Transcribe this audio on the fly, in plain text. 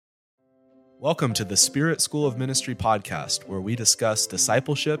Welcome to the Spirit School of Ministry podcast, where we discuss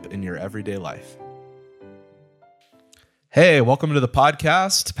discipleship in your everyday life. Hey, welcome to the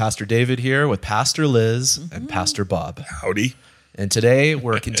podcast. Pastor David here with Pastor Liz and Pastor Bob. Howdy. And today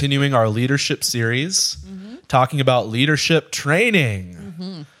we're continuing our leadership series, talking about leadership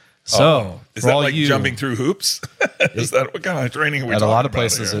training. So, is that like jumping through hoops? Is that what kind of training we're talking about? At a lot of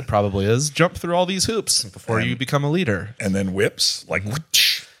places it probably is. Jump through all these hoops before you become a leader. And then whips, like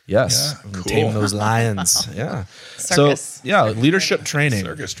whoosh. Yes, Yeah, cool. tame those lions. Yeah. Circus. So, yeah, leadership training.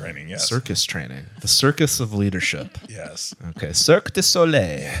 Circus training, yes. Circus training. The circus of leadership. Yes. Okay, Cirque du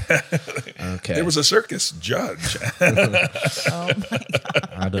Soleil. Okay. There was a circus judge. Oh my God.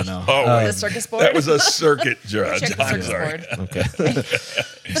 I don't know. The circus board? That was a circuit judge. Check the I'm circus sorry. board.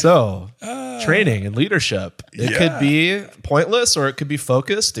 Okay. So, training and leadership. It could be pointless or it could be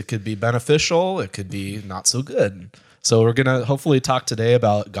focused. It could be beneficial. It could be not so good. So we're going to hopefully talk today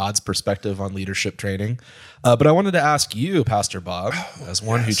about God's perspective on leadership training. But I wanted to ask you, Pastor Bob, as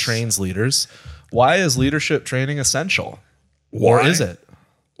one who trains leaders, why is leadership training essential? Why? Or is it?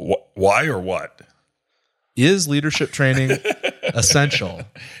 Why or what? Is leadership training essential?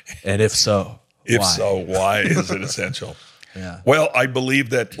 And if so, If why? so, why is it essential? Yeah. Well, I believe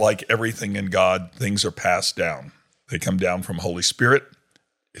that like everything in God, things are passed down. They come down from Holy Spirit,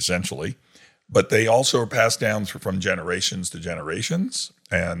 essentially. But they also are passed down from generations to generations.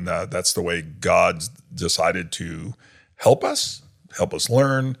 And that's the way God's decided to help us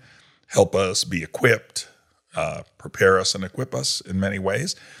learn, help us be equipped, prepare us and equip us in many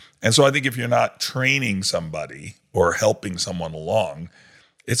ways. And so I think if you're not training somebody or helping someone along,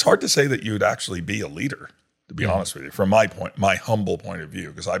 it's hard to say that you would actually be a leader, to be honest with you, from my humble point of view,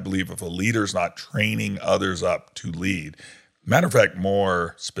 because I believe if a leader's not training others up to lead, matter of fact,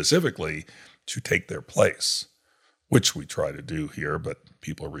 more specifically, to take their place, which we try to do here, but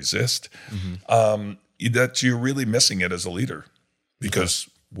people resist, that you're really missing it as a leader. Because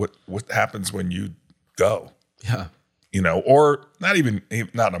what happens when you go? Yeah. You know, or not in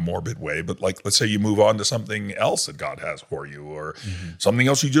a morbid way, but like, let's say you move on to something else that God has for you, or something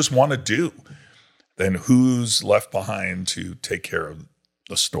else you just want to do. Then who's left behind to take care of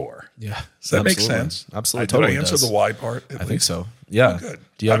the store? Yeah. Does that make sense? Absolutely. Did Totally I answer does. the why part? I think so. Yeah. Oh, good.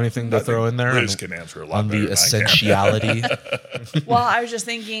 Do you have anything to throw in there? Liz can answer a lot on better the than I can. essentiality. Well, I was just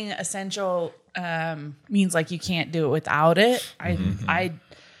thinking essential means like you can't do it without it.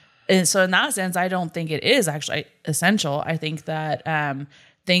 And so in that sense, I don't think it is actually essential. I think that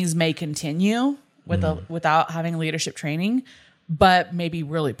things may continue without having leadership training, but maybe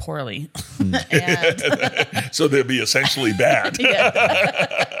really poorly. So they'll be essentially bad.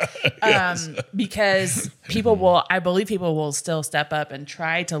 Because I believe people will still step up and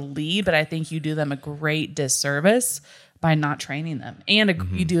try to lead, but I think you do them a great disservice by not training them, and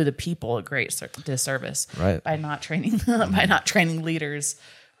you do the people a great disservice by not training them, by not training leaders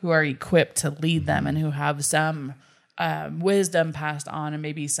who are equipped to lead them and who have some wisdom passed on, and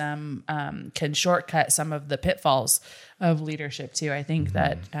maybe some can shortcut some of the pitfalls of leadership too. I think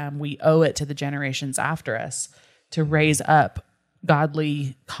that we owe it to the generations after us to raise up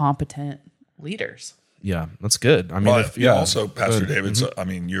godly, competent leaders. Yeah, that's good. I mean, also, Pastor David, I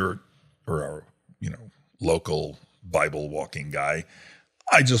mean, you're our local Bible walking guy.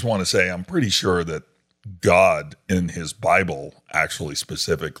 I just want to say I'm pretty sure that God in his Bible actually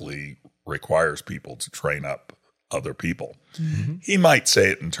specifically requires people to train up other people. He might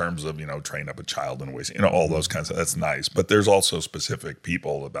say it in terms of, train up a child in ways, all those kinds of, that's nice. But there's also specific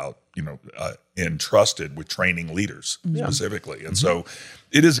people about, entrusted with training leaders specifically. And so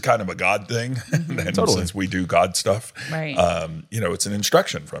it is kind of a God thing. And since we do God stuff, Right. It's an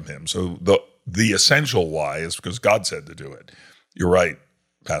instruction from him. So the essential why is because God said to do it. You're right,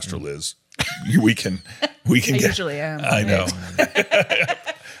 Pastor Liz. We can I get, usually am. I know.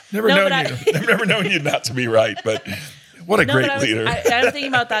 Never known you not to be right, but what a great leader. I was thinking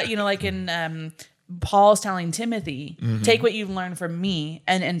about that, like in Paul's telling Timothy, take what you've learned from me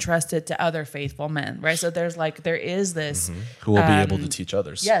and entrust it to other faithful men, right? So there is this who will be able to teach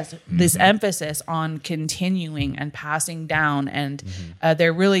others. Yes, this emphasis on continuing and passing down, and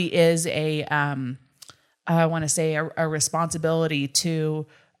there really is I want to say a responsibility to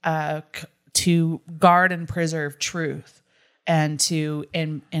guard and preserve truth, and to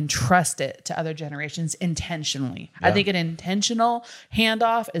entrust it to other generations intentionally. Yeah. I think an intentional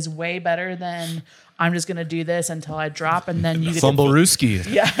handoff is way better than I'm just going to do this until I drop, and then you Fumblerooski.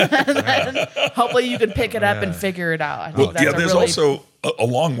 Yeah. And then hopefully you can pick it up and figure it out. I think there's also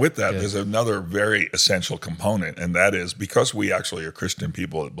along with that, there's another very essential component, and that is because we actually are Christian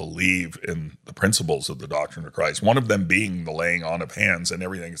people that believe in the principles of the doctrine of Christ, one of them being the laying on of hands, and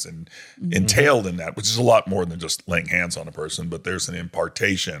everything is entailed in that, which is a lot more than just laying hands on a person, but there's an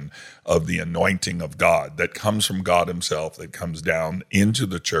impartation of the anointing of God that comes from God himself, that comes down into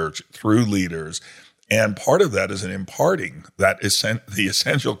the church through leaders. And part of that is an imparting. That is the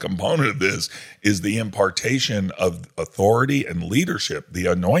essential component of this is the impartation of authority and leadership, the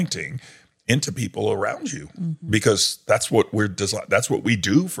anointing into people around you, because that's what that's what we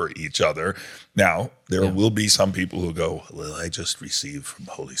do for each other. Now, there will be some people who go, well, I just receive from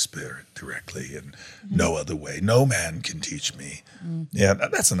the Holy Spirit directly and no other way. No man can teach me. Yeah,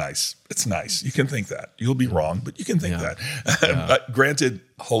 it's nice. You can think that. You'll be wrong, but you can think that. Granted,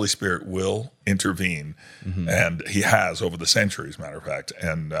 Holy Spirit will intervene, and he has over the centuries, matter of fact,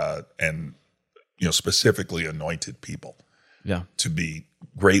 and specifically anointed people to be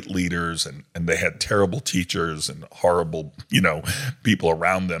great leaders, and they had terrible teachers and horrible, people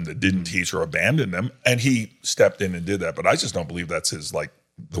around them that didn't teach or abandoned them. And he stepped in and did that. But I just don't believe that's his,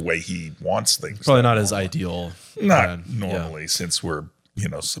 the way he wants things. Probably not his ideal. Not normally, since we're,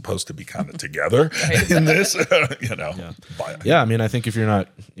 supposed to be kind of together in this, Yeah. I mean, I think if you're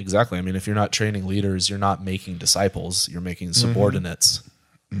not training leaders, you're not making disciples, you're making subordinates.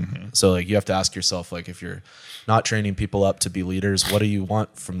 So you have to ask yourself, if you're not training people up to be leaders, what do you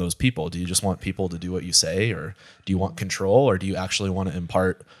want from those people? Do you just want people to do what you say, or do you want control, or do you actually want to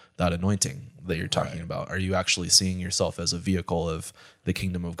impart that anointing that you're talking about? Are you actually seeing yourself as a vehicle of the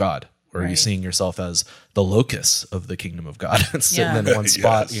kingdom of God? Or are you seeing yourself as the locus of the kingdom of God, sitting in one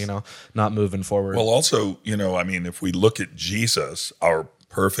spot, not moving forward? Well, also, if we look at Jesus, our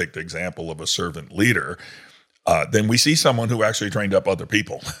perfect example of a servant leader, then we see someone who actually trained up other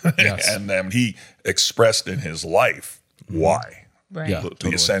people. And then he expressed in his life why. Right. Yeah,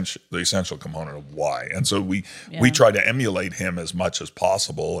 The essential component of why. And so we try to emulate him as much as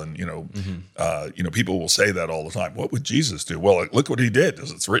possible. And, people will say that all the time. What would Jesus do? Well, look what he did.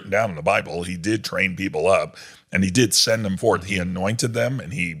 It's written down in the Bible. He did train people up, and he did send them forth. He anointed them,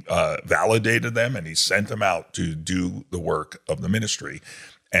 and he validated them, and he sent them out to do the work of the ministry.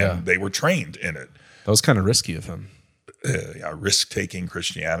 And they were trained in it. That was kind of risky of him. Risk-taking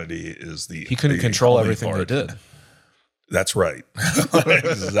Christianity is he couldn't control everything they did. That's right.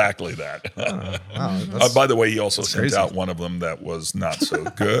 Exactly that. Wow, by the way, he also sent out one of them that was not so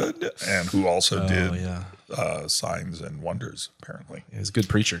good, and who also did signs and wonders, apparently. He's a good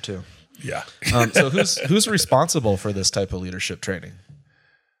preacher, too. Yeah. So who's responsible for this type of leadership training?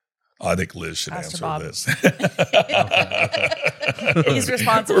 I think Liz should Pastor answer Bob. this. He's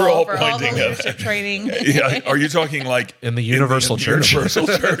responsible for all the leadership training. Yeah. Are you talking in the Universal Church? Universal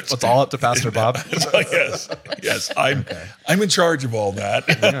Church. It's all up to Pastor Bob. Yes. I'm in charge of all that.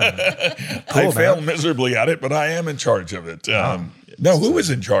 I fail miserably at it, but I am in charge of it. Who is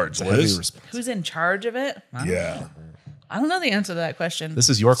in charge, Liz? Who's in charge of it? I don't know the answer to that question. This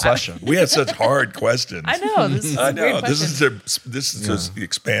is your question. We had such hard questions. I know. This is a great question. This is to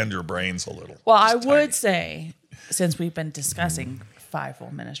expand your brains a little. Well, I would say, since we've been discussing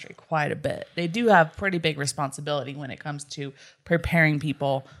fivefold ministry quite a bit, they do have pretty big responsibility when it comes to preparing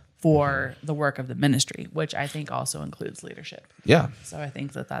people for the work of the ministry, which I think also includes leadership. Yeah. So I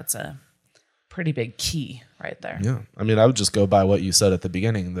think that's a pretty big key right there. Yeah. I mean, I would just go by what you said at the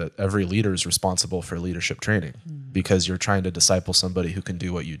beginning, that every leader is responsible for leadership training because you're trying to disciple somebody who can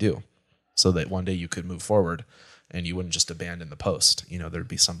do what you do, so that one day you could move forward and you wouldn't just abandon the post. There'd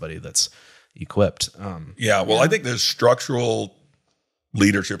be somebody that's equipped. I think there's structural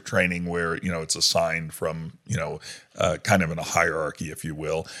leadership training where, it's assigned from, kind of in a hierarchy, if you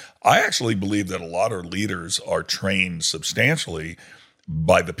will. I actually believe that a lot of leaders are trained substantially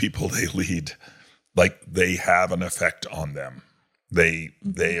by the people they lead. They have an effect on them.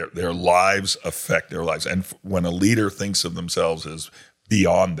 Their lives affect their lives. And when a leader thinks of themselves as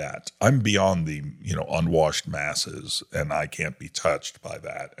beyond that, I'm beyond the, unwashed masses, and I can't be touched by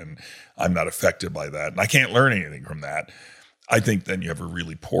that, and I'm not affected by that, and I can't learn anything from that. I think then you have a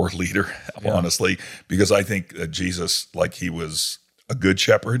really poor leader, honestly, because I think that Jesus, he was a good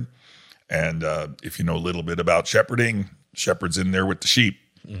shepherd. And if you know a little bit about shepherding, shepherd's in there with the sheep.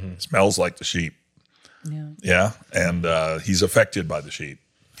 Smells like the sheep. Yeah. And he's affected by the sheep.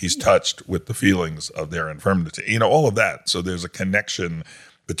 He's touched with the feelings of their infirmity, all of that. So there's a connection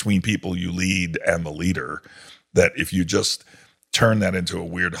between people you lead and the leader, that if you just turn that into a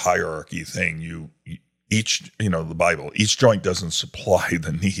weird hierarchy thing, the Bible, each joint doesn't supply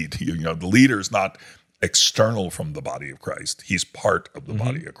the need. The leader is not external from the body of Christ. He's part of the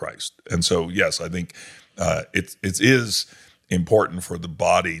body of Christ. And so, yes, I think it is important for the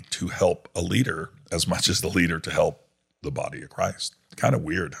body to help a leader as much as the leader to help the body of Christ. Kind of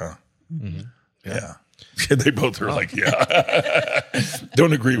weird, huh? Mm-hmm. Yeah. They both are like, yeah.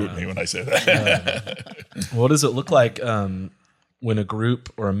 Don't agree with me when I say that. What does it look like when a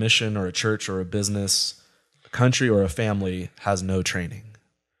group or a mission or a church or a business, a country or a family has no training?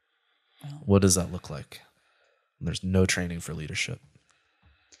 What does that look like? There's no training for leadership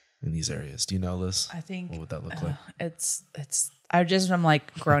in these areas. Do you know, Liz? I think what would that look like? I'm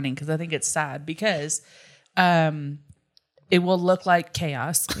like groaning because I think it's sad because it will look like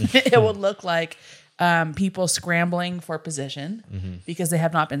chaos. It will look like people scrambling for position because they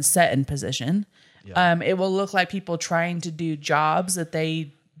have not been set in position. Yeah. It will look like people trying to do jobs that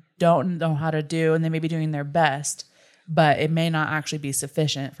they don't know how to do, and they may be doing their best, but it may not actually be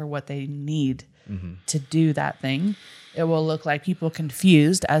sufficient for what they need to do that thing. It will look like people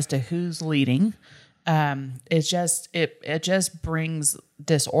confused as to who's leading. It just brings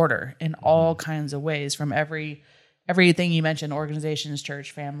disorder in all kinds of ways, from everything you mentioned, organizations,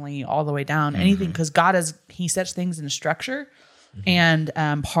 church, family, all the way down, anything, because he sets things in structure. And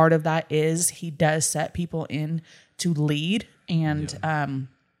part of that is he does set people in to lead and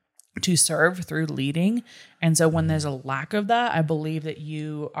to serve through leading. And so when there's a lack of that, I believe that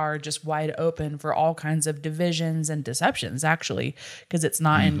you are just wide open for all kinds of divisions and deceptions, actually, because it's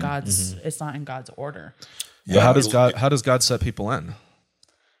not in God's order. Yeah. How does God set people in?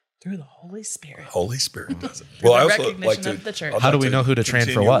 Through the Holy Spirit. Holy Spirit does it. Well, I also like to. Of the church. How do we know who to train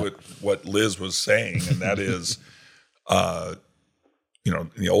for what? With what Liz was saying, and that is,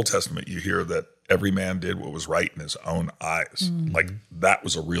 in the Old Testament, you hear that every man did what was right in his own eyes. Like that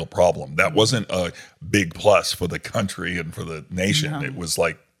was a real problem. That wasn't a big plus for the country and for the nation. No.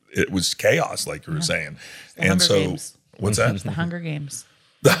 It was chaos, like you were saying. And so, Games. What's that? The Hunger Games.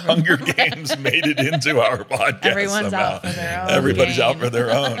 The Hunger Games made it into our podcast. Everyone's somehow. Out for their own. Everybody's out for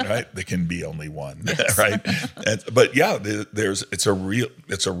their own, right? There can be only one, right? But yeah, it's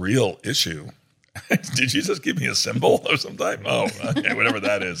a real issue. Did you just give me a symbol of some type? Oh, okay, whatever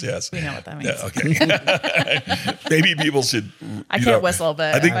that is. Yes, we know what that means. Yeah, okay. Maybe people should. I can't whistle,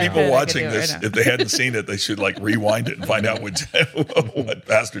 but I think people watching this, if they hadn't seen it, they should like rewind it and find out what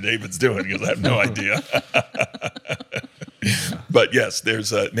Pastor David's doing, because I have no idea. But yes,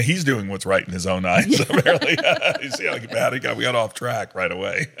 he's doing what's right in his own eyes. Apparently, you see how bad it got. We got off track right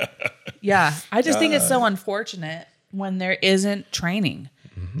away. Yeah, I just think it's so unfortunate when there isn't training.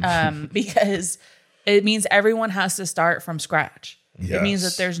 Because it means everyone has to start from scratch. Yes. It means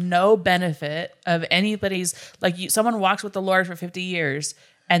that there's no benefit of anybody's, someone walks with the Lord for 50 years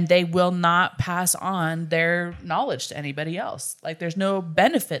and they will not pass on their knowledge to anybody else. Like there's no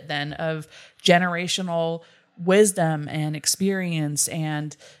benefit then of generational wisdom and experience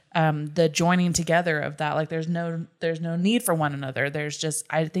and the joining together of that. Like there's no need for one another.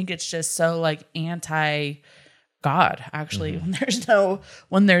 I think it's just so anti God, actually,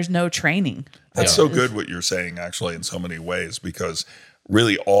 when there's no training. That's so good what you're saying, actually, in so many ways, because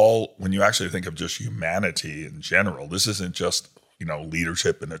really when you actually think of just humanity in general, this isn't just,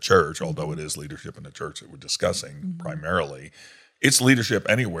 leadership in a church, although it is leadership in a church that we're discussing primarily. It's leadership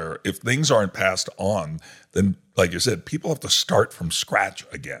anywhere. If things aren't passed on, then, like you said, people have to start from scratch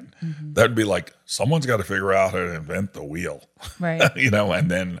again. That would be like someone's got to figure out how to invent the wheel, right?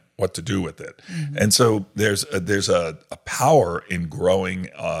 And then what to do with it. And so there's a power in growing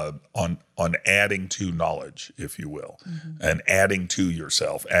on adding to knowledge, if you will, and adding to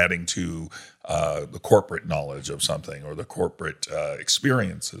yourself, adding to the corporate knowledge of something or the corporate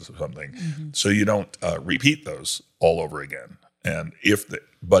experiences of something, so you don't repeat those all over again. And if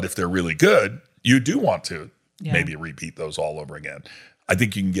they're really good, you do want to maybe repeat those all over again. I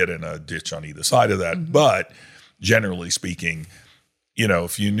think you can get in a ditch on either side of that. But generally speaking,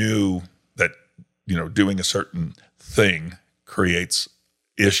 if you knew that, doing a certain thing creates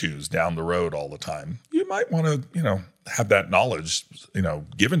issues down the road all the time, you might want to, have that knowledge,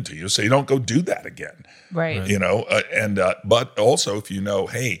 given to you so you don't go do that again. Right. But also if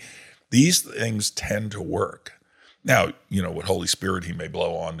hey, these things tend to work. Now, with Holy Spirit, he may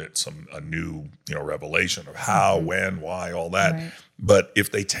blow on it a new, revelation of how, when, why, all that. Right. But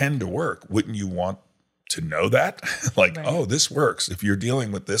if they tend to work, wouldn't you want to know that? Oh, this works. If you're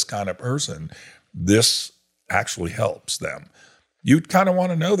dealing with this kind of person, this actually helps them. You'd kind of want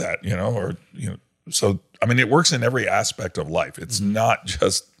to know that, So, it works in every aspect of life. It's not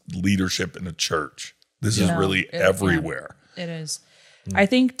just leadership in a church. This is really everywhere. It is. I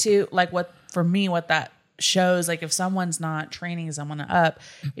think too, what that shows, if someone's not training someone up,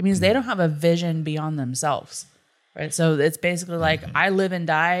 it means they don't have a vision beyond themselves. Right. So it's basically like I live and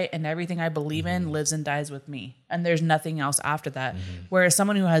die, and everything I believe in lives and dies with me. And there's nothing else after that. Whereas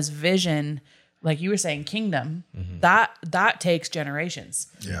someone who has vision, like you were saying, kingdom, that takes generations.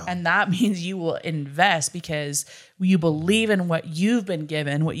 Yeah. And that means you will invest because you believe in what you've been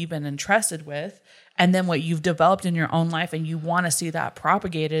given, what you've been entrusted with, and then what you've developed in your own life, and you want to see that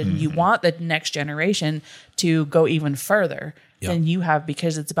propagated, and you want the next generation to go even further than you have,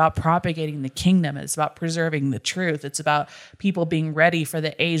 because it's about propagating the kingdom. It's about preserving the truth. It's about people being ready for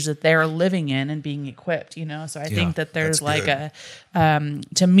the age that they're living in and being equipped, So I think that there's like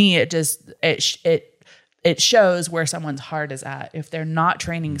to me, it shows where someone's heart is at. If they're not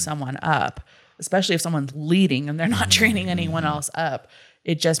training someone up, especially if someone's leading and they're not training anyone else up,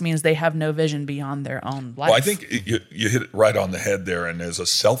 it just means they have no vision beyond their own life. Well, I think you hit it right on the head there, and there's a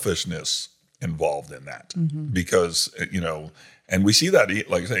selfishness involved in that because, and we see that,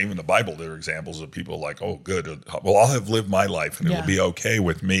 like I say, even in the Bible, there are examples of people like, oh, good, well, I'll have lived my life and it'll be okay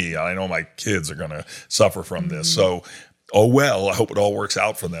with me. I know my kids are going to suffer from this. So, oh, well, I hope it all works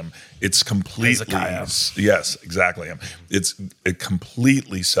out for them. It's completely, yes, exactly. It's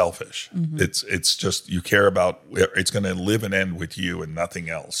completely selfish. It's just, you care about, it's going to live and end with you and nothing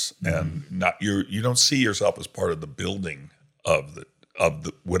else. And you don't see yourself as part of the building of the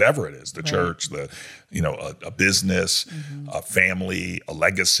whatever it is, the church, a business, a family, a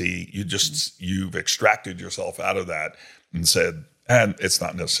legacy. You've extracted yourself out of that and said, and it's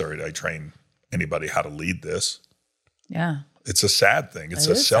not necessary that I train anybody how to lead this. Yeah. It's a sad thing. It's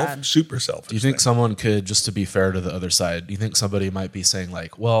super selfish. Do you think someone could, just to be fair to the other side, do you think somebody might be saying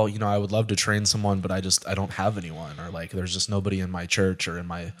like, well, I would love to train someone, but I don't have anyone, or like there's just nobody in my church or in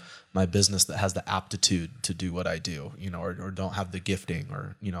my business that has the aptitude to do what I do, or don't have the gifting,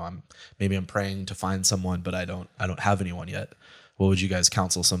 or, I'm praying to find someone, but I don't have anyone yet. What would you guys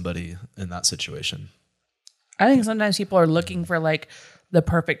counsel somebody in that situation? I think sometimes people are looking for like the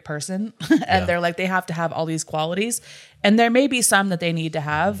perfect person and they're like, they have to have all these qualities, and there may be some that they need to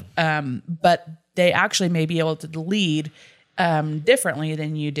have, but they actually may be able to lead differently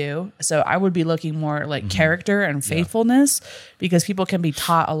than you do. So I would be looking more like character and faithfulness, because people can be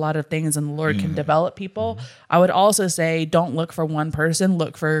taught a lot of things and the Lord can develop people. I would also say, don't look for one person,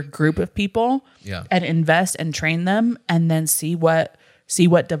 look for a group of people and invest and train them, and then see what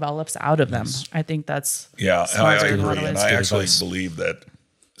develops out of them. I think that's I agree. And I actually believe that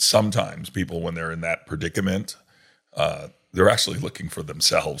sometimes people, when they're in that predicament, they're actually looking for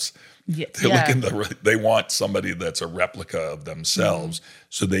themselves. They want somebody that's a replica of themselves.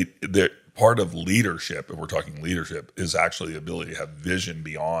 So they're part of leadership. If we're talking leadership, is actually the ability to have vision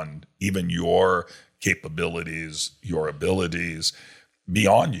beyond even your capabilities, your abilities,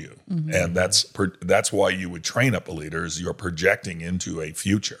 beyond you. And that's why you would train up a leader, is you're projecting into a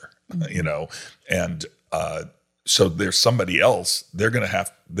future, and so there's somebody else.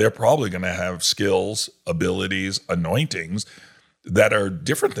 They're probably going to have skills, abilities, anointings that are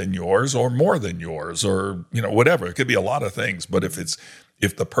different than yours or more than yours, or whatever. It could be a lot of things. But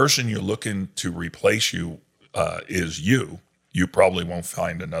if the person you're looking to replace you is you probably won't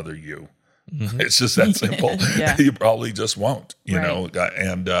find another you. It's just that simple. You probably just won't, know.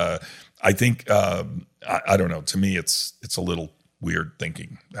 And I think I don't know. To me, it's a little weird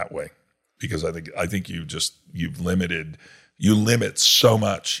thinking that way, because I think you limit so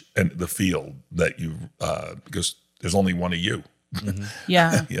much in the field that because there's only one of you. And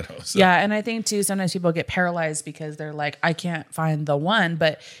I think too, sometimes people get paralyzed because they're like, I can't find the one.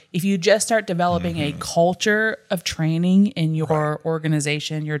 But if you just start developing a culture of training in your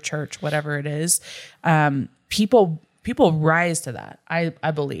organization, your church, whatever it is, people rise to that, I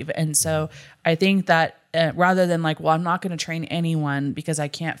believe. And so I think that rather than like, well, I'm not going to train anyone because I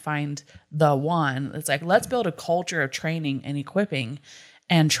can't find the one, it's like, let's build a culture of training and equipping,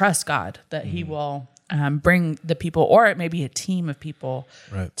 and trust God that He will bring the people, or it may be a team of people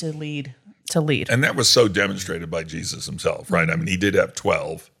to lead. And that was so demonstrated by Jesus Himself, right? I mean, He did have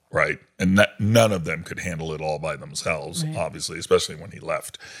 12, right? And none of them could handle it all by themselves, obviously, especially when He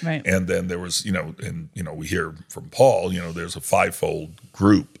left. Right. And then there was, we hear from Paul, there's a fivefold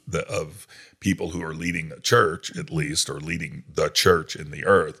group of people who are leading the church, at least, or leading the church in the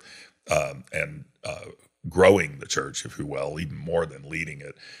earth, and growing the church, if you will, even more than leading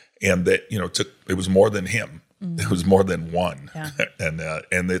it. And that, it was more than him. It was more than one. Yeah.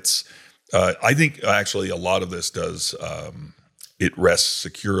 And it's, I think actually a lot of this does, it rests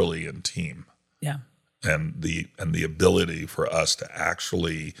securely in team. Yeah. And the ability for us to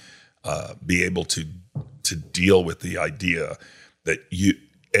actually be able to deal with the idea that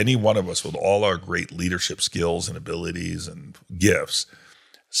any one of us with all our great leadership skills and abilities and gifts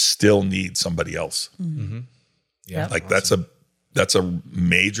still need somebody else. Yeah. Like that's a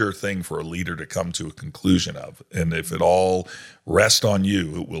major thing for a leader to come to a conclusion of. And if it all rests on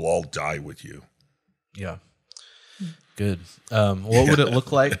you, it will all die with you. Yeah. Good. What would it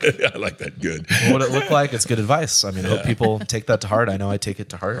look like? I like that. Good. What would it look like? It's good advice. I mean, I hope people take that to heart. I know I take it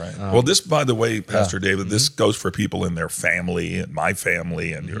to heart. Right. Well, this, by the way, Pastor David, this goes for people in their family and my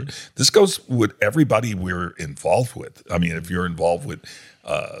family, and this goes with everybody we're involved with. I mean, if you're involved with,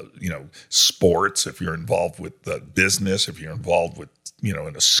 sports, if you're involved with business, if you're involved with, in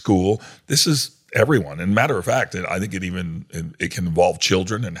a school, this is everyone. And matter of fact, I think it can involve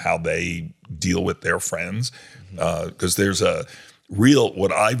children and how they deal with their friends. Because there's a real,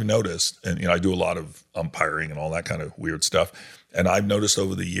 what I've noticed, and I do a lot of umpiring and all that kind of weird stuff, and I've noticed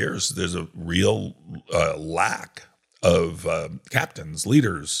over the years there's a real lack of captains,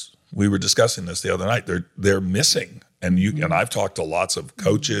 leaders. We were discussing this the other night. They're missing, and and I've talked to lots of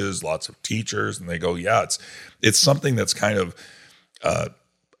coaches, lots of teachers, and they go, yeah, it's something that's kind of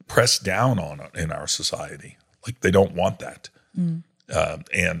pressed down on in our society. Like they don't want that.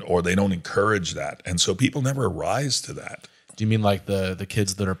 Or they don't encourage that. And so people never rise to that. Do you mean like the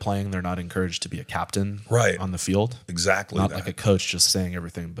kids that are playing, they're not encouraged to be a captain on the field? Exactly. Not like a coach just saying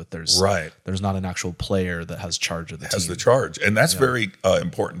everything, but there's not an actual player that has charge of the team. Has the charge. And that's very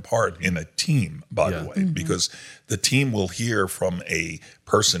important part in a team, by the way, because the team will hear from a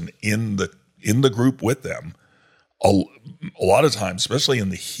person in the group with them. A lot of times, especially in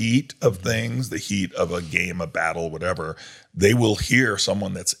the heat of things, the heat of a game, a battle, whatever, they will hear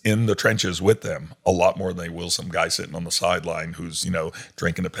someone that's in the trenches with them a lot more than they will some guy sitting on the sideline who's,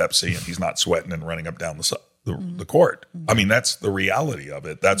 drinking a Pepsi and he's not sweating and running up down the court. I mean, that's the reality of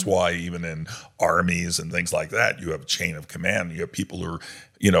it. That's why even in armies and things like that, you have a chain of command. You have people who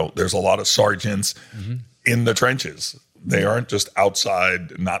are, there's a lot of sergeants in the trenches. They aren't just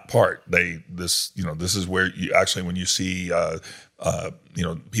outside, not part. This is where you actually, when you see,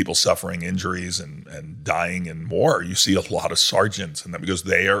 people suffering injuries and dying in war, you see a lot of sergeants in them because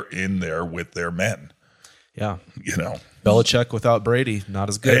they are in there with their men. Yeah. Belichick without Brady, not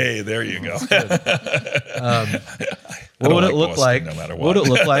as good. Hey, there you go. What would it look like? No matter what would it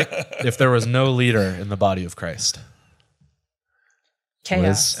look like if there was no leader in the body of Christ?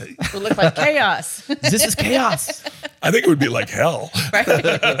 Chaos. It would look like chaos. This is chaos. I think it would be like hell. Right?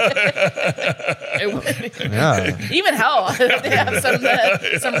 It would be. Yeah. Even hell. They have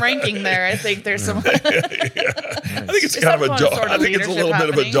some ranking there. I think there's some. I think it's kind of a dog. I think it's a little bit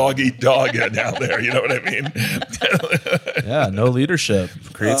of a dog eat dog out there. You know what I mean? Yeah. No leadership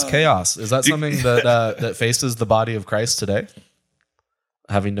creates chaos. Is that something that faces the body of Christ today?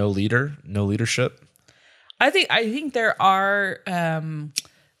 Having no leader, no leadership. I think there are,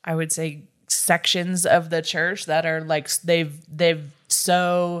 I would say, sections of the church that are like they've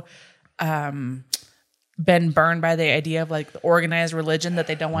so been burned by the idea of like the organized religion that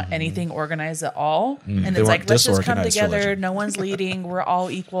they don't want anything organized at all. And it's like, let's just come together. Religion. No one's leading. We're all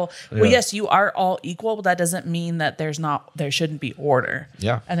equal. Yeah. Well, yes, you are all equal, but that doesn't mean that there shouldn't be order.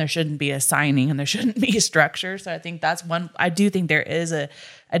 Yeah. And there shouldn't be assigning and there shouldn't be structure. So I think that's one. I do think there is a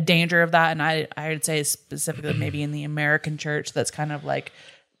danger of that. And I would say specifically maybe in the American church, that's kind of like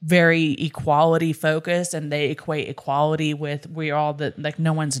very equality focused, and they equate equality with like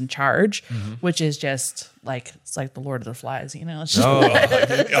no one's in charge, which is just like, it's like the Lord of the Flies, It's just,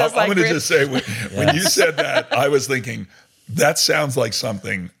 I'm going to just say when you said that, I was thinking that sounds like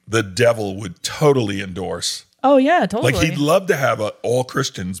something the devil would totally endorse. Oh yeah, totally. Like he'd love to have all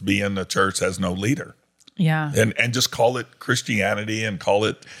Christians be in a church that has no leader. Yeah. And just call it Christianity and call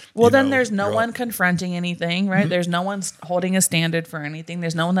it. Well, then there's no one confronting anything, right? There's no one holding a standard for anything.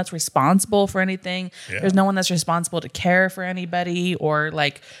 There's no one that's responsible for anything. Yeah. There's no one that's responsible to care for anybody or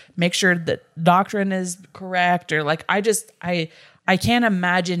like make sure that doctrine is correct or like I can't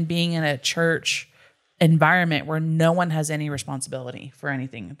imagine being in a church environment where no one has any responsibility for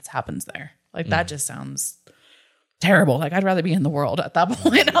anything that happens there. Like that just sounds terrible. Like I'd rather be in the world at that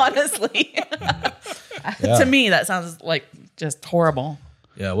point, honestly. Yeah. To me, that sounds like just horrible.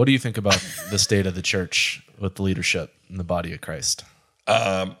 Yeah. What do you think about the state of the church with the leadership in the body of Christ?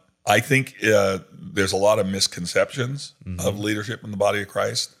 I think there's a lot of misconceptions of leadership in the body of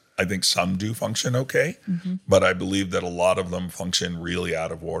Christ. I think some do function okay, but I believe that a lot of them function really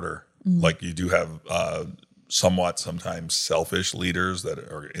out of order. Like you do have sometimes selfish leaders that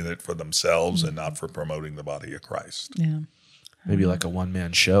are in it for themselves and not for promoting the body of Christ. Yeah. Maybe like a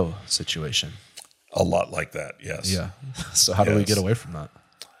one-man show situation. A lot like that, yes. Yeah. So how do we get away from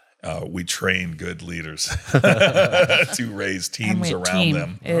that? We train good leaders to raise teams around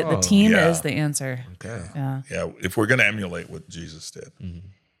them. The team is the answer. Okay. Yeah. If we're going to emulate what Jesus did.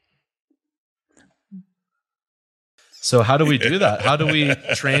 So how do we do that? How do we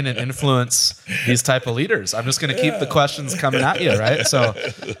train and influence these type of leaders? I'm just going to keep the questions coming at you, right? So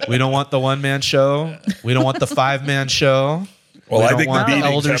we don't want the one-man show. We don't want the five-man show. Well, I think want the the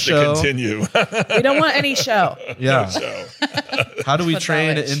meetings elder have show. to continue. We don't want any show. Yeah. So, How do we Put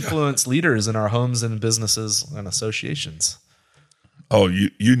train that and influence leaders in our homes and businesses and associations?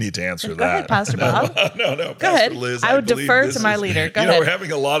 you need to answer Go that. ahead, Pastor Bob. No, Go Pastor ahead. Liz, I would believe defer this to my is- leader. Go We're ahead.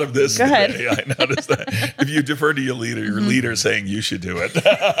 having a lot of this Go ahead. today. I noticed that. If you defer to your leader saying you should do it.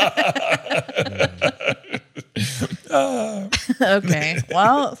 Okay.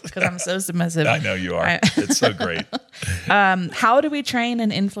 Well, because I'm so submissive. I know you are. It's so great. How do we train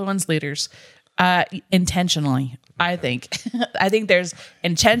and influence leaders? Intentionally, I think. I think there's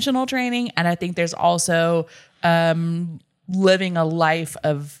intentional training, and I think there's also living a life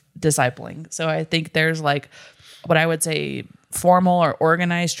of discipling. So I think there's like what I would say formal or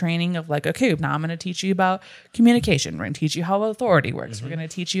organized training of like, okay, now I'm going to teach you about communication. We're going to teach you how authority works. We're going to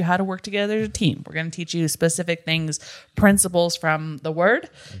teach you how to work together as a team. We're going to teach you specific things, principles from the word.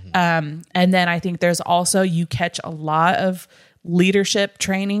 And then I think there's also, you catch a lot of leadership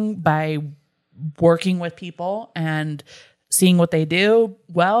training by working with people and seeing what they do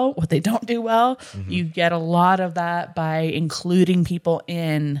well, what they don't do well. You get a lot of that by including people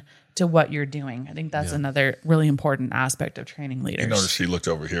in to what you're doing. I think that's another really important aspect of training leaders. You notice she looked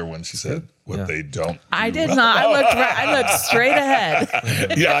over here when she said what they don't. I did not. I looked straight ahead.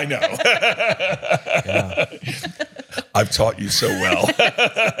 Yeah, I know. I've taught you so well.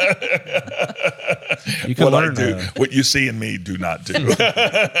 You can What I learn do, what you see in me, do not do.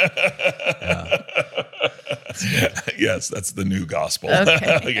 Yes, that's the new gospel.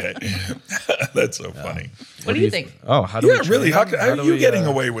 Okay. That's so funny. What do you think? Oh, how do Yeah, we really. train How them? are do you we, getting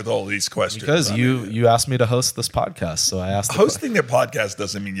away with all these questions? Because I mean, you asked me to host this podcast, so I asked. hosting the podcast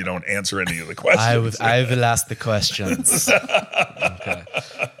doesn't mean you don't answer any of the questions. I will ask the questions. Okay.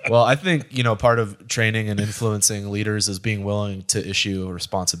 Well, I think part of training and influencing leaders is being willing to issue a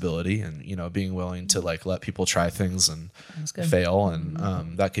responsibility, and being willing to like let people try things and fail,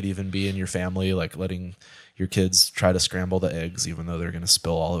 and that could even be in your family, like letting your kids try to scramble the eggs, even though they're going to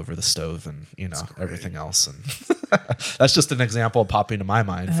spill all over the stove and everything else. And that's just an example popping to my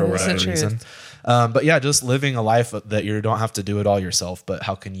mind for whatever reason. But yeah, just living a life that you don't have to do it all yourself, but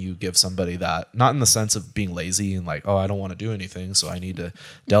how can you give somebody that, not in the sense of being lazy and like, oh, I don't want to do anything, so I need to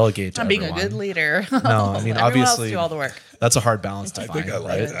delegate to I'm everyone. being a good leader. No, I mean, Everyone else obviously do all the work. that's a hard balance to I find. think I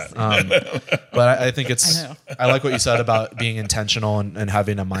like right? that. But I think it's, I know. I like what you said about being intentional and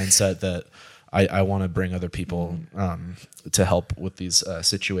having a mindset that I want to bring other people to help with these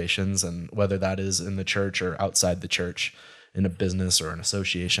situations, and whether that is in the church or outside the church, in a business or an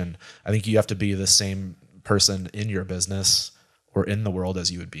association. I think you have to be the same person in your business or in the world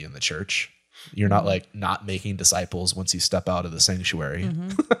as you would be in the church. You're not like not making disciples once you step out of the sanctuary.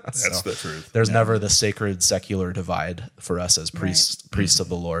 That's the truth. There's never the sacred secular divide for us as priests of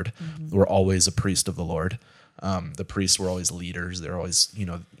the Lord. We're always a priest of the Lord. The priests were always leaders. They're always,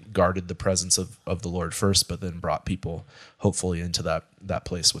 guarded the presence of the Lord first, but then brought people hopefully into that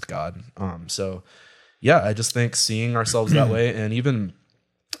place with God. So yeah, I just think seeing ourselves that way, and even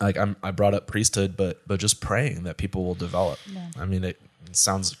like I brought up priesthood, but just praying that people will develop. Yeah. I mean, it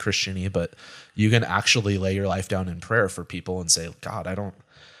sounds Christian-y, but you can actually lay your life down in prayer for people and say, God,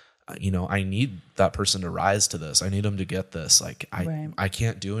 I need that person to rise to this. I need them to get this. Like I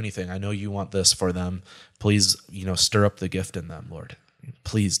can't do anything. I know you want this for them. Please, stir up the gift in them, Lord.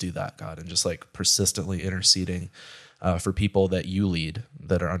 Please do that, God. And just like persistently interceding for people that you lead,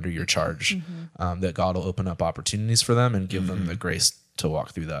 that are under your charge, that God will open up opportunities for them and give them the grace to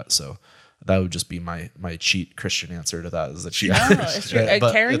walk through that. So that would just be my cheat Christian answer to that. Is that It's true.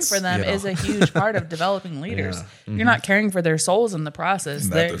 Caring for them is a huge part of developing leaders. Yeah. You're not caring for their souls in the process.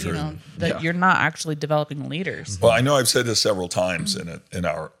 You're not actually developing leaders. Well, I know I've said this several times in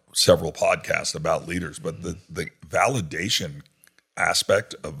our several podcasts about leaders, but the validation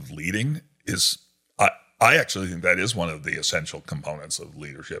aspect of leading is, I actually think that is one of the essential components of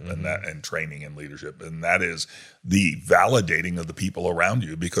leadership and training in leadership. And that is the validating of the people around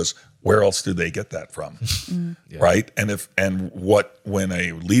you, because where else do they get that from? Right. And when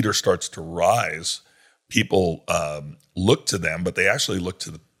a leader starts to rise, people look to them, but they actually look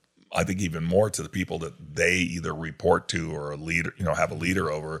to I think even more to the people that they either report to or have a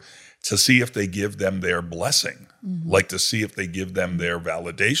leader over, to see if they give them their blessing, like to see if they give them their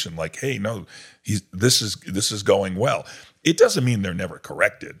validation, like, hey, no, this is going well. It doesn't mean they're never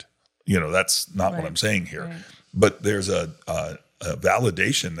corrected. That's not what I'm saying here. Right. But there's a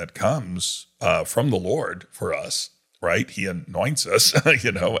validation that comes from the Lord for us right? He anoints us,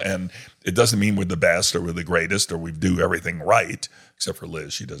 and it doesn't mean we're the best or we're the greatest or we do everything right, except for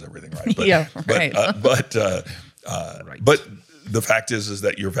Liz. She does everything right. But, Yeah, right. But the fact is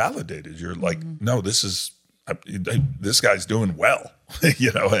that you're validated. You're like, no, this guy's doing well,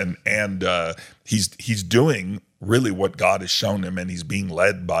 and he's doing really what God has shown him, and he's being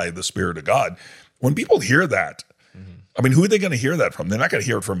led by the Spirit of God. When people hear that, I mean, who are they going to hear that from? They're not going to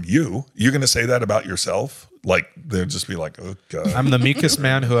hear it from you. You're going to say that about yourself? Like, they'll just be like, oh, God. I'm the meekest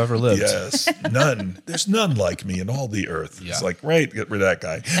man who ever lived. Yes, none. There's none like me in all the earth. Yeah. It's like, right, get rid of that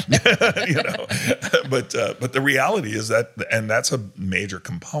guy. But the reality is that, and that's a major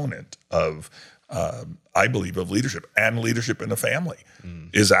component of, I believe, of leadership and leadership in a family,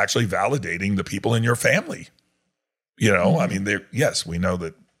 is actually validating the people in your family. I mean, we know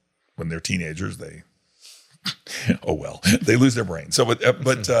that when they're teenagers, they lose their brain. So,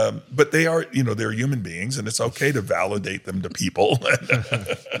 but they are, they're human beings, and it's okay to validate them to people.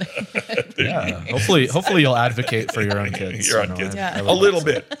 Yeah. Hopefully you'll advocate for your own kids. A little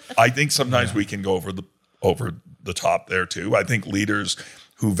bit. I think sometimes we can go over the top there too. I think leaders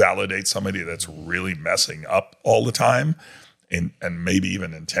who validate somebody that's really messing up all the time, and maybe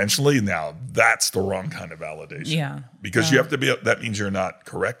even intentionally, now that's the wrong kind of validation. Yeah. Because you have to be, that means you're not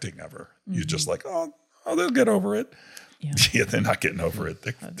correcting ever. You're just like, oh, they'll get over it. Yeah, they're not getting over it.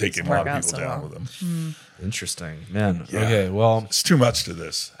 They're taking a lot of people down with them. Interesting, man. Yeah. Okay, well, it's too much to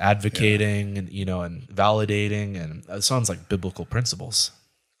this. Advocating and and validating, and it sounds like biblical principles.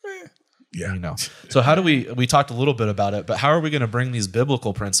 Yeah. So how do we talked a little bit about it, but how are we going to bring these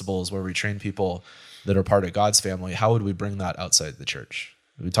biblical principles where we train people that are part of God's family? How would we bring that outside the church?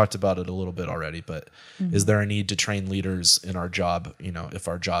 We talked about it a little bit already, but is there a need to train leaders in our job? If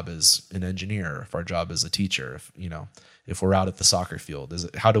our job is an engineer, if our job is a teacher, if we're out at the soccer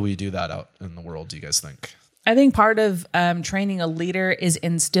field, how do we do that out in the world? Do you guys think? I think part of training a leader is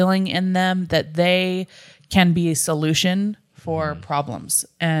instilling in them that they can be a solution for problems,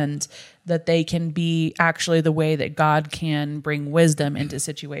 and that they can be actually the way that God can bring wisdom into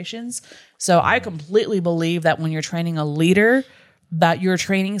situations. So I completely believe that when you're training a leader, that you're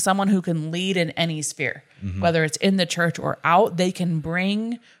training someone who can lead in any sphere, whether it's in the church or out. They can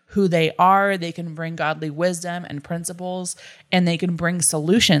bring who they are, they can bring godly wisdom and principles, and they can bring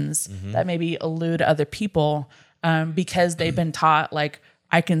solutions that maybe elude other people because they've been taught, like,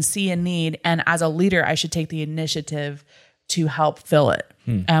 I can see a need, and as a leader, I should take the initiative to help fill it.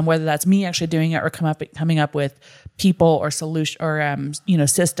 Whether that's me actually doing it or coming up with people or solution or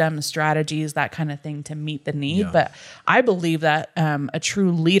systems, strategies, that kind of thing to meet the need. Yeah. But I believe that a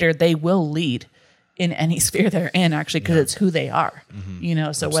true leader, they will lead in any sphere they're in, actually, because it's who they are. So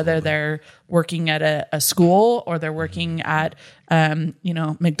Absolutely. whether they're working at a school, or they're working at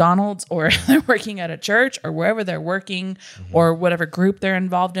McDonald's, or they're working at a church, or wherever they're working, or whatever group they're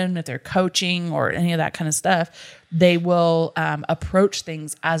involved in, if they're coaching or any of that kind of stuff, they will approach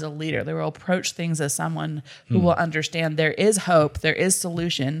things as a leader. They will approach things as someone who will understand there is hope, there is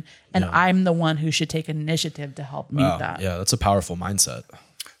solution, and I'm the one who should take initiative to help meet that. Yeah, that's a powerful mindset.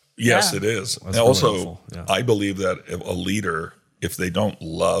 Yes, Yeah. it is. That's And also, really helpful. Yeah. I believe that if a leader, if they don't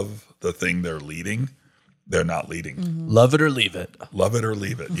love the thing they're leading, they're not leading. Love it or leave it. Love it or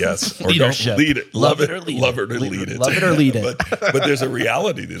leave it. Yes. Or Leadership. don't lead it. Love it or leave love it. it or lead it. Love it or lead it. But there's a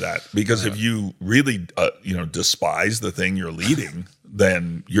reality to that, because if you really despise the thing you're leading,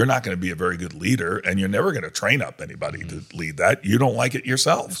 then you're not going to be a very good leader, and you're never going to train up anybody to lead that. You don't like it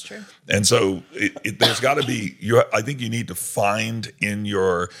yourself. That's true. And so there's got to be, I think you need to find in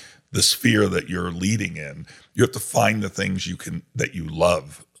the sphere that you're leading in, you have to find the things that you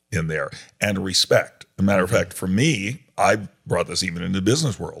love in there and respect. As a matter of fact, for me, I brought this even into the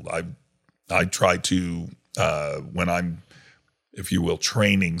business world. I try to, when I'm, if you will,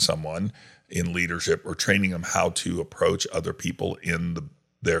 training someone in leadership, or training them how to approach other people in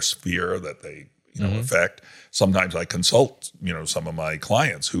their sphere that they affect. Sometimes I consult, some of my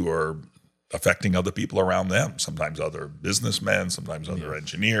clients who are affecting other people around them, sometimes other businessmen, sometimes other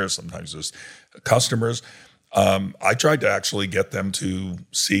engineers, sometimes just customers. I tried to actually get them to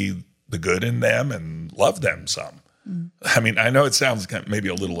see the good in them and love them some. I mean, I know it sounds maybe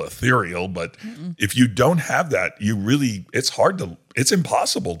a little ethereal, but if you don't have that, it's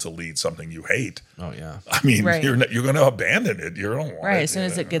impossible to lead something you hate. Oh yeah. I mean, Right. you're going to abandon it. You don't want it. Right. As soon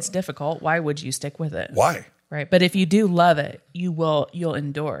as it gets difficult, why would you stick with it? Why? Right. But if you do love it, you'll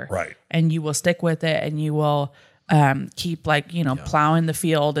endure. Right. And you will stick with it, and you will keep plowing the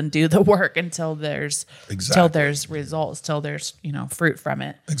field and do the work until there's results, till there's fruit from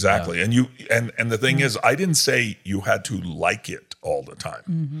it. Exactly. And the thing is, I didn't say you had to like it all the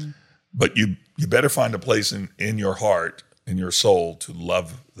time. But you better find a place in your heart, in your soul, to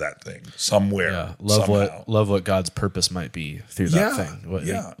love that thing somewhere. Yeah, somehow. love what God's purpose might be through that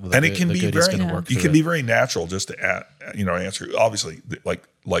thing. And it can be very natural. Just to answer. Obviously,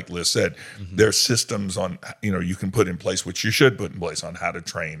 like Liz said, there's systems on you can put in place, which you should put in place, on how to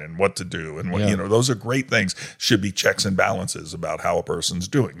train and what to do, and what those are great things. Should be checks and balances about how a person's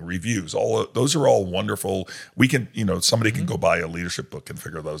doing. Reviews, those are all wonderful. We can somebody can go buy a leadership book and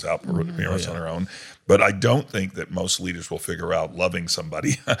figure those out on their own. But I don't think that most leaders will figure out loving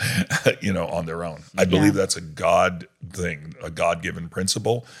somebody, on their own. I believe that's a God thing, a God-given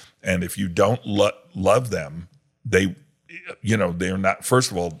principle. And if you don't love them, they're not.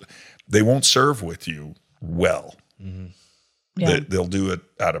 First of all, they won't serve with you well. They'll do it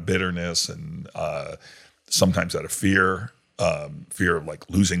out of bitterness and sometimes out of fear. Fear of like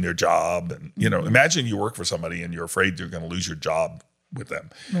losing their job, and imagine you work for somebody and you're afraid you're going to lose your job with them.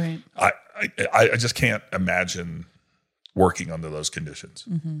 Right. I just can't imagine working under those conditions.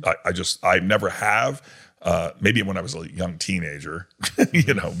 I never have. Maybe when I was a young teenager,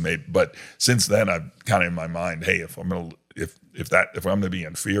 maybe. But since then, I've kind of in my mind, hey, if I'm going to be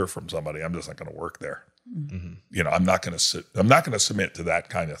in fear from somebody, I'm just not going to work there. I'm not going to submit to that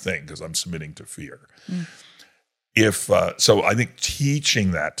kind of thing because I'm submitting to fear. So I think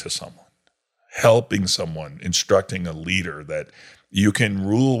teaching that to someone, helping someone, instructing a leader that you can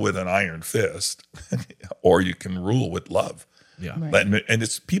rule with an iron fist or you can rule with love. Yeah. Right. And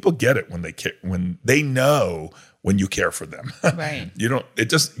it's people get it when they know when you care for them. Right.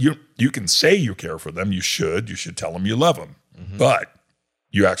 You can say you care for them. You should tell them you love them, but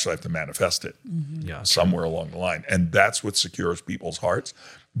you actually have to manifest it somewhere along the line. And that's what secures people's hearts.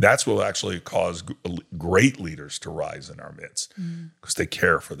 That's what will actually cause great leaders to rise in our midst because they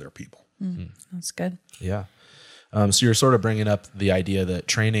care for their people. That's good. Yeah. So you're sort of bringing up the idea that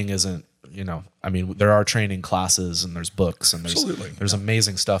training isn't, there are training classes and there's books and there's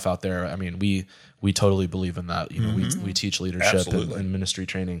amazing stuff out there. I mean, we totally believe in that. We teach leadership and ministry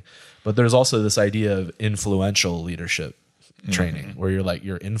training, but there's also this idea of influential leadership training where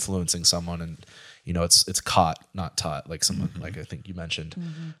you're influencing someone and, it's caught, not taught, like someone, like I think you mentioned.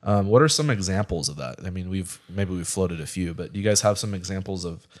 What are some examples of that? I mean, we've floated a few, but do you guys have some examples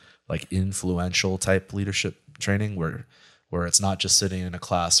of like influential type leadership training where it's not just sitting in a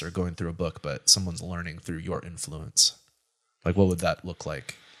class or going through a book, but someone's learning through your influence? Like, what would that look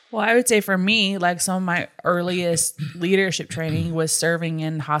like? Well, I would say for me, like some of my earliest leadership training was serving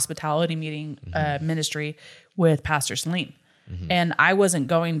in hospitality ministry with Pastor Lien. And I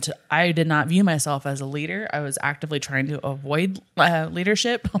I did not view myself as a leader. I was actively trying to avoid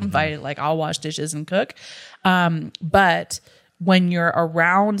leadership by I'll wash dishes and cook. But when you're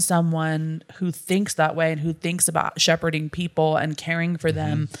around someone who thinks that way and who thinks about shepherding people and caring for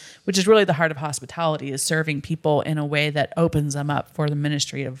them, which is really the heart of hospitality, is serving people in a way that opens them up for the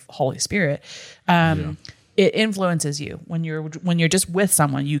ministry of Holy Spirit. It influences you when you're just with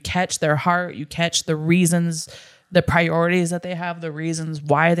someone. You catch their heart, you catch the reasons, the priorities that they have, the reasons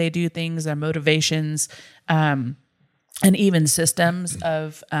why they do things, their motivations, and even systems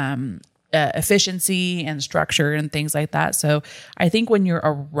of efficiency and structure and things like that. So I think when you're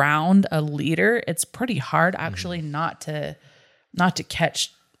around a leader, it's pretty hard actually not to catch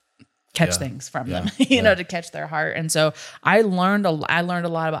things from them, to catch their heart. And so I learned a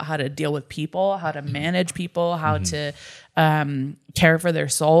lot about how to deal with people, how to manage people, how to care for their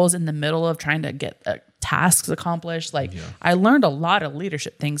souls in the middle of trying to get tasks accomplished. I learned a lot of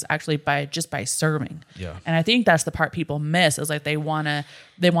leadership things actually by serving. Yeah. And I think that's the part people miss is they want to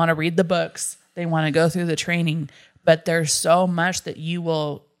read the books, they want to go through the training, but there's so much that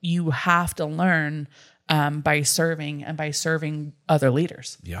you have to learn by serving and by serving other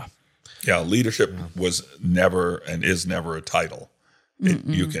leaders. Yeah. Yeah. Leadership was never and is never a title.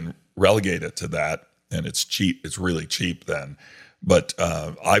 You can relegate it to that and it's cheap. It's really cheap then. But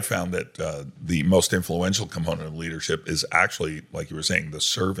I found that the most influential component of leadership is actually, like you were saying, the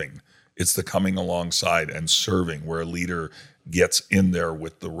serving. It's the coming alongside and serving where a leader gets in there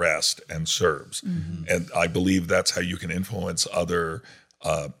with the rest and serves. And I believe that's how you can influence other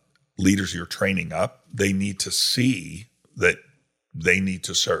leaders you're training up. They need to see that they need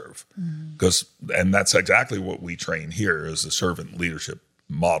to serve. And that's exactly what we train here is the servant leadership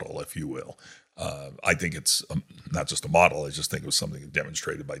model, if you will. I think it's not just a model. I just think it was something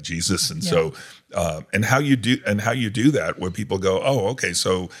demonstrated by Jesus. And so, and how you do that where people go, oh, okay.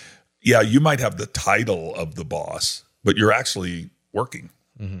 So yeah, you might have the title of the boss, but you're actually working.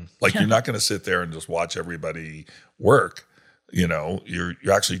 You're not going to sit there and just watch everybody work. you're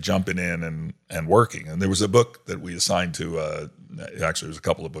actually jumping in and working. And there was a book that we assigned to, actually there's a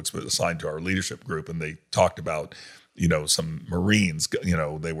couple of books, but assigned to our leadership group. And they talked about, some Marines,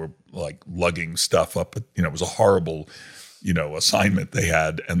 they were like lugging stuff up. It was a horrible, assignment they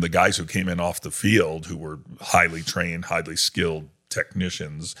had. And the guys who came in off the field, who were highly trained, highly skilled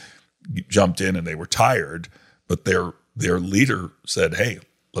technicians, jumped in and they were tired, but their leader said, "Hey,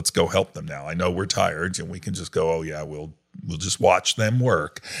 let's go help them now. I know we're tired and we can just go, oh yeah, we'll just watch them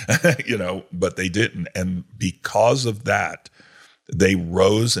work," but they didn't. And because of that, they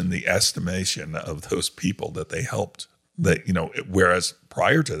rose in the estimation of those people that they helped. Whereas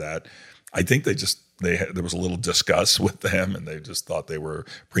prior to that, I think there was a little disgust with them, and they just thought they were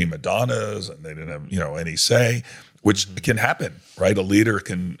prima donnas and they didn't have, any say, which can happen, right? A leader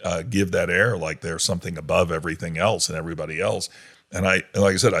can give that air like they're something above everything else and everybody else. And like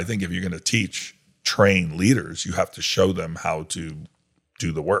I said, I think if you're going to train leaders, you have to show them how to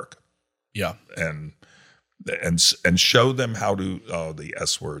do the work. Yeah. And show them how to, the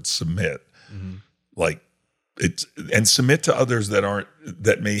S word, submit. And submit to others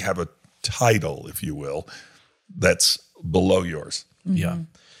that may have a title, if you will, that's below yours. Yeah.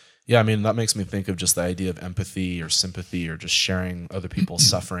 Yeah, I mean, that makes me think of just the idea of empathy or sympathy or just sharing other people's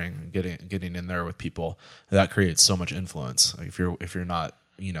suffering and getting in there with people. That creates so much influence. Like if you're not,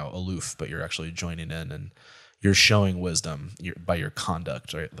 aloof, but you're actually joining in and you're showing wisdom by your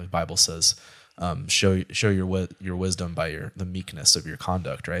conduct, right? The Bible says, show your wisdom by the meekness of your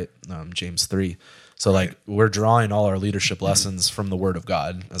conduct, right? James 3. So like we're drawing all our leadership lessons from the Word of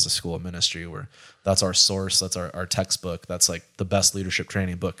God as a school of ministry, where that's our source, that's our textbook. That's like the best leadership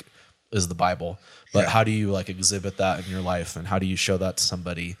training book is the Bible. But how do you like exhibit that in your life, and how do you show that to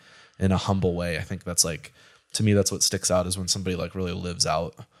somebody in a humble way? I think that's like, to me, that's what sticks out, is when somebody like really lives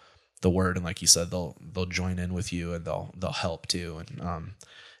out the Word, and like you said, they'll join in with you and they'll help too. And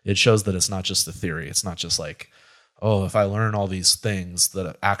it shows that it's not just the theory. It's not just like, oh, if I learn all these things,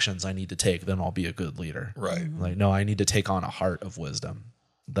 the actions I need to take, then I'll be a good leader. Right. Like, no, I need to take on a heart of wisdom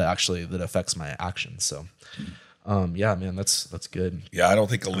that affects my actions. So, yeah, man, that's good. Yeah, I don't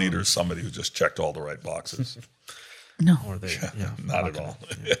think a leader is somebody who just checked all the right boxes. No. Or they, not at all.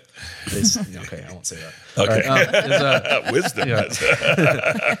 Yeah. Okay, I won't say that. Okay. All right, Wisdom.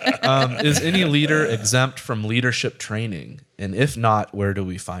 is any leader exempt from leadership training? And if not, where do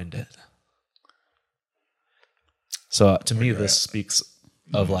we find it? So to me, this speaks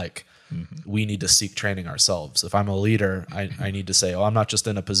of like, we need to seek training ourselves. If I'm a leader, I need to say, I'm not just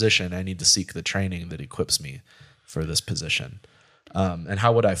in a position. I need to seek the training that equips me for this position. And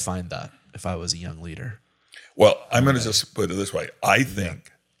how would I find that if I was a young leader? Well, I'm going to just put it this way. I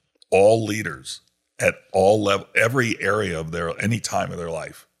think all leaders at all level, every area of any time of their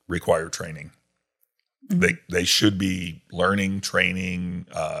life, require training. They should be learning, training,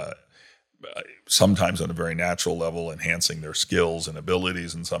 sometimes on a very natural level, enhancing their skills and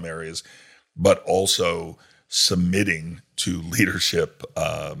abilities in some areas, but also submitting to leadership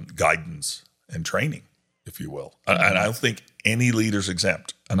guidance and training, if you will. And I don't think any leader's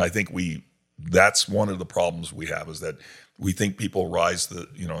exempt. And I think that's one of the problems we have, is that we think people rise in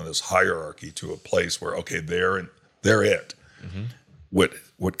this hierarchy to a place where, okay, they're it. Mm-hmm.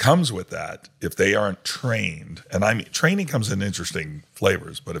 What comes with that, if they aren't trained, and I mean, training comes in interesting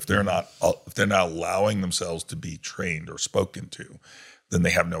flavors, but if they're not allowing themselves to be trained or spoken to, then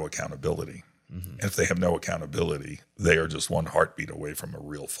they have no accountability. Mm-hmm. And if they have no accountability, they are just one heartbeat away from a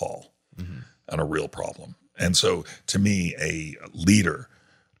real fall and a real problem. And so to me, a leader,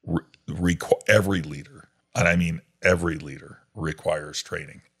 every leader, and I mean every leader, requires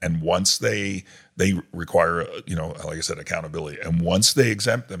training. And once they require, like I said, accountability. And once they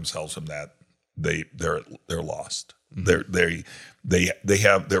exempt themselves from that, they're lost.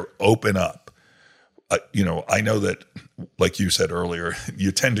 Mm-hmm. They're open up. I know that, like you said earlier,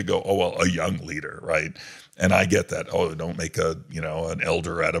 you tend to go, oh, well, a young leader, right? And I get that. Oh, don't make an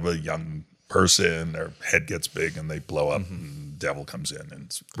elder out of a young person. Their head gets big and they blow up, and the devil comes in and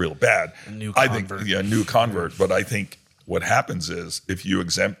it's real bad. New convert. New convert. But I think what happens is, if you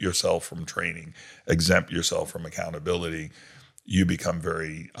exempt yourself from training, exempt yourself from accountability, you can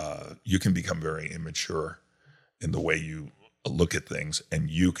become very immature in the way you look at things,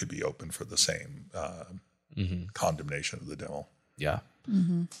 and you could be open for the same condemnation of the devil. Yeah.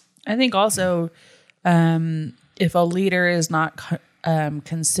 Mm-hmm. I think also, if a leader is not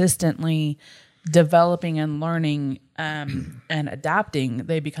consistently developing and learning and adapting,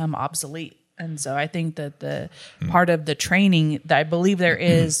 they become obsolete. And so I think that the part of the training, that I believe there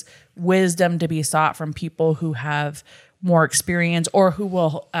is wisdom to be sought from people who have more experience, or who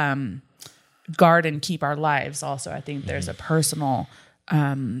will guard and keep our lives. Also, I think there's a personal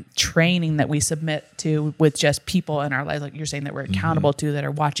training that we submit to with just people in our lives, like you're saying, that we're accountable to, that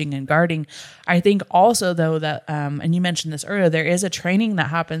are watching and guarding. I think also, though, that and you mentioned this earlier, there is a training that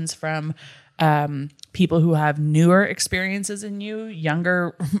happens from people who have newer experiences than you,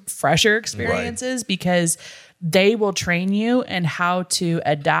 younger, fresher experiences, because they will train you in how to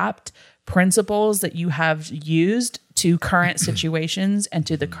adapt principles that you have used to current situations and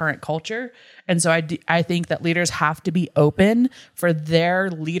to the current culture. And so I think that leaders have to be open for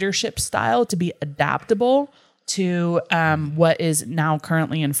their leadership style to be adaptable to what is now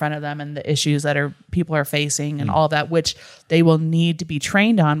currently in front of them and the issues that people are facing and all that, which they will need to be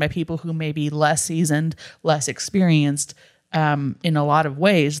trained on by people who may be less seasoned, less experienced in a lot of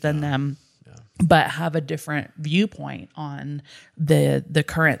ways than them, but have a different viewpoint on the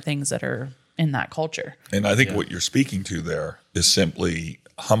current things that are in that culture. And I think what you're speaking to there is simply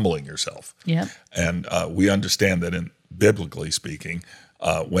humbling yourself. Yeah. And we understand that biblically speaking,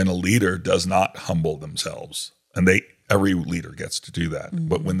 when a leader does not humble themselves, and every leader gets to do that,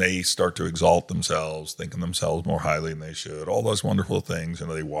 but when they start to exalt themselves, think of themselves more highly than they should, all those wonderful things,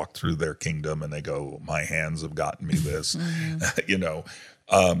 they walk through their kingdom and they go, my hands have gotten me this,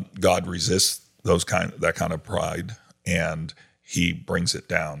 God resists that kind of pride, and he brings it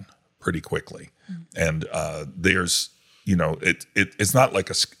down pretty quickly. And there's, it's not like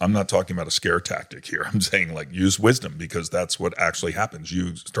I'm not talking about a scare tactic here. I'm saying like use wisdom, because that's what actually happens.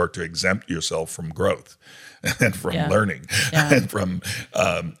 You start to exempt yourself from growth and from learning and from,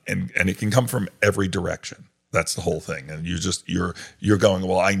 and it can come from every direction. That's the whole thing. And you're going,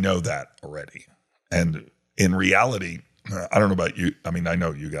 well, I know that already. And in reality, I don't know about you. I mean, I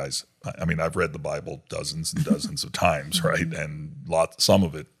know you guys, I've read the Bible dozens and dozens of times, right? And some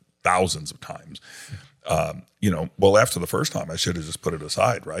of it thousands of times. Well, after the first time, I should have just put it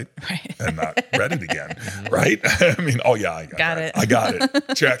aside, right? And not read it again, right? I got it. I got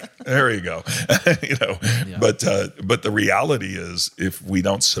it. Check. There you go. But the reality is, if we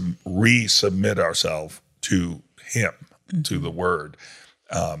don't resubmit ourselves to Him, to the Word,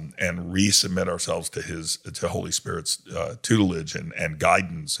 and resubmit ourselves to Holy Spirit's tutelage and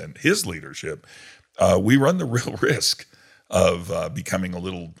guidance and His leadership, we run the real risk of becoming a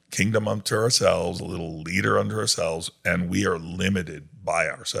little kingdom unto ourselves, a little leader unto ourselves, and we are limited by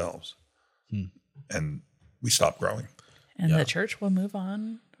ourselves. And we stop growing. And the church will move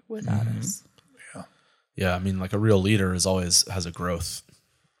on without us. Yeah, like a real leader has a growth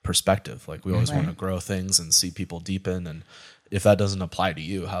perspective. Like we always want to grow things and see people deepen. And if that doesn't apply to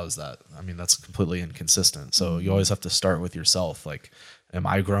you, how is that? That's completely inconsistent. So you always have to start with yourself. Like, am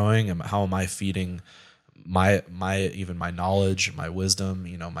I growing? How am I feeding my knowledge, my wisdom,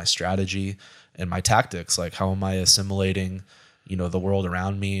 my strategy and my tactics? Like, how am I assimilating, the world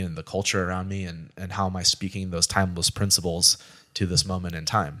around me and the culture around me, and how am I speaking those timeless principles to this moment in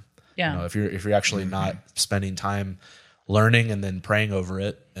time? Yeah. If you're actually not spending time learning and then praying over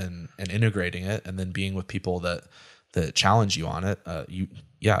it and integrating it and then being with people that challenge you on it,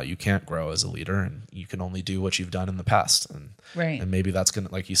 you can't grow as a leader, and you can only do what you've done in the past. And maybe that's going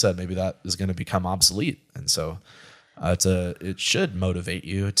to, like you said, maybe that is going to become obsolete. And so it should motivate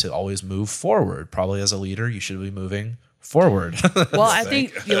you to always move forward. Probably as a leader, you should be moving forward. Well, I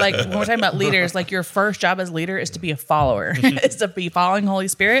think when we're talking about leaders, like your first job as leader is to be a follower, is to be following Holy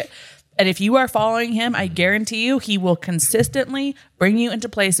Spirit. And if you are following him, I guarantee you, he will consistently bring you into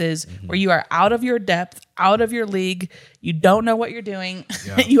places where you are out of your depth, out of your league. You don't know what you're doing.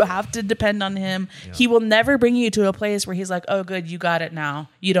 Yeah. You have to depend on him. Yeah. He will never bring you to a place where he's like, oh, good, you got it now.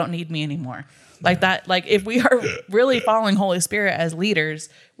 You don't need me anymore. Like that. Like if we are really following Holy Spirit as leaders,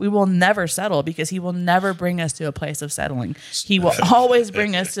 we will never settle, because he will never bring us to a place of settling. He will always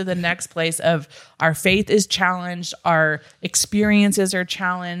bring us to the next place of our faith is challenged, our experiences are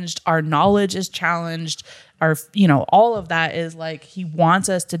challenged, our knowledge is challenged, all of that is like he wants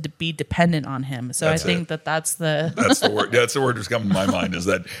us to be dependent on him. So that's that's the word. That's the word that's coming to my mind, is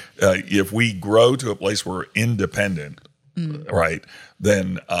that if we grow to a place where we're independent, right,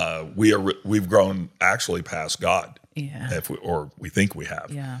 then we've grown actually past God. Yeah. Or we think we have.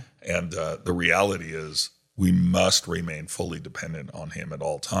 Yeah. And the reality is we must remain fully dependent on him at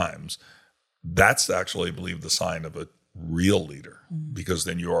all times. That's actually, I believe, the sign of a real leader, because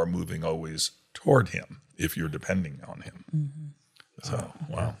then you are moving always toward him if you're depending on him. Mm-hmm. So,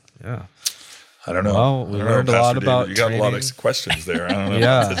 wow. Yeah. I don't know. Well, we learned a lot about you got a lot of questions there. I don't know.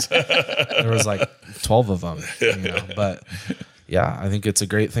 Yeah. There was like 12 of them, but yeah, I think it's a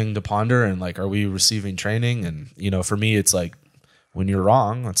great thing to ponder. And like, are we receiving training? And, for me, it's like, when you're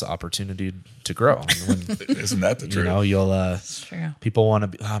wrong, that's an opportunity to grow. When, Isn't that the truth? You'll True. people want to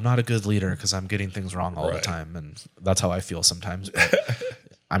be, I'm not a good leader because I'm getting things wrong all the Right. time. And that's how I feel sometimes. But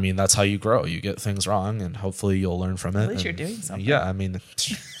I mean, that's how you grow. You get things wrong and hopefully you'll learn from it. At least and, you're doing something. Yeah. I mean,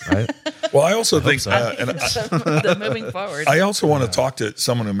 right. Well, I also think, so. Moving forward. I also want to talk to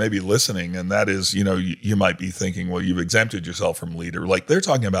someone who may be listening, and that is, you might be thinking, well, you've exempted yourself from leader. Like they're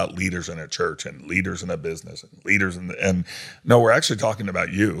talking about leaders in a church and leaders in a business and leaders and no, we're actually talking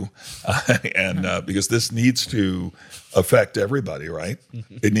about you, because this needs to affect everybody, right?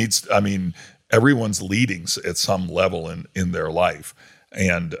 It needs. I mean, everyone's leading at some level in their life.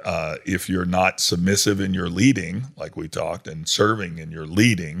 And if you're not submissive in your leading, like we talked, and serving in your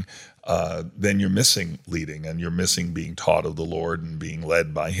leading, then you're missing leading and you're missing being taught of the Lord and being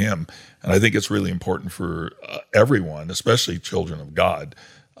led by Him. And I think it's really important for everyone, especially children of God,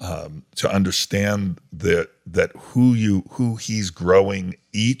 to understand that who He's growing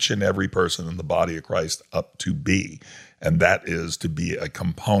each and every person in the body of Christ up to be, and that is to be a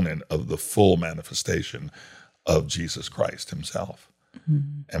component of the full manifestation of Jesus Christ Himself.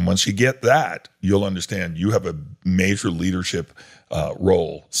 And once you get that, you'll understand you have a major leadership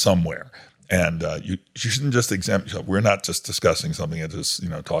role somewhere. And you shouldn't just exempt yourself. We're not just discussing something and just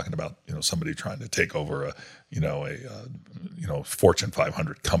talking about somebody trying to take over a Fortune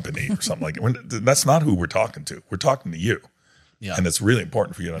 500 company or something like that. That's not who we're talking to. We're talking to you. Yeah. And it's really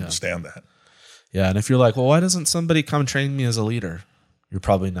important for you to understand that. Yeah. And if you're like, well, why doesn't somebody come train me as a leader? You're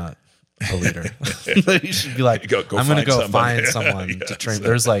probably not a leader. You should be like, I'm going to go find someone to train.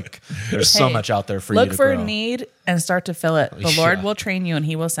 There's so much out there for you to look for grow. a need and start to fill it. The Lord will train you and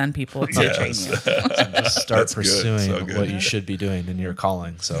He will send people to train you. So just start That's pursuing good. So what you should be doing in your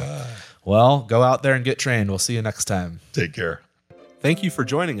calling. So, well, go out there and get trained. We'll see you next time. Take care. Thank you for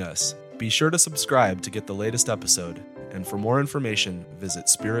joining us. Be sure to subscribe to get the latest episode. And for more information, visit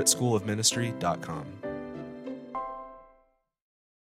spiritschoolofministry.com.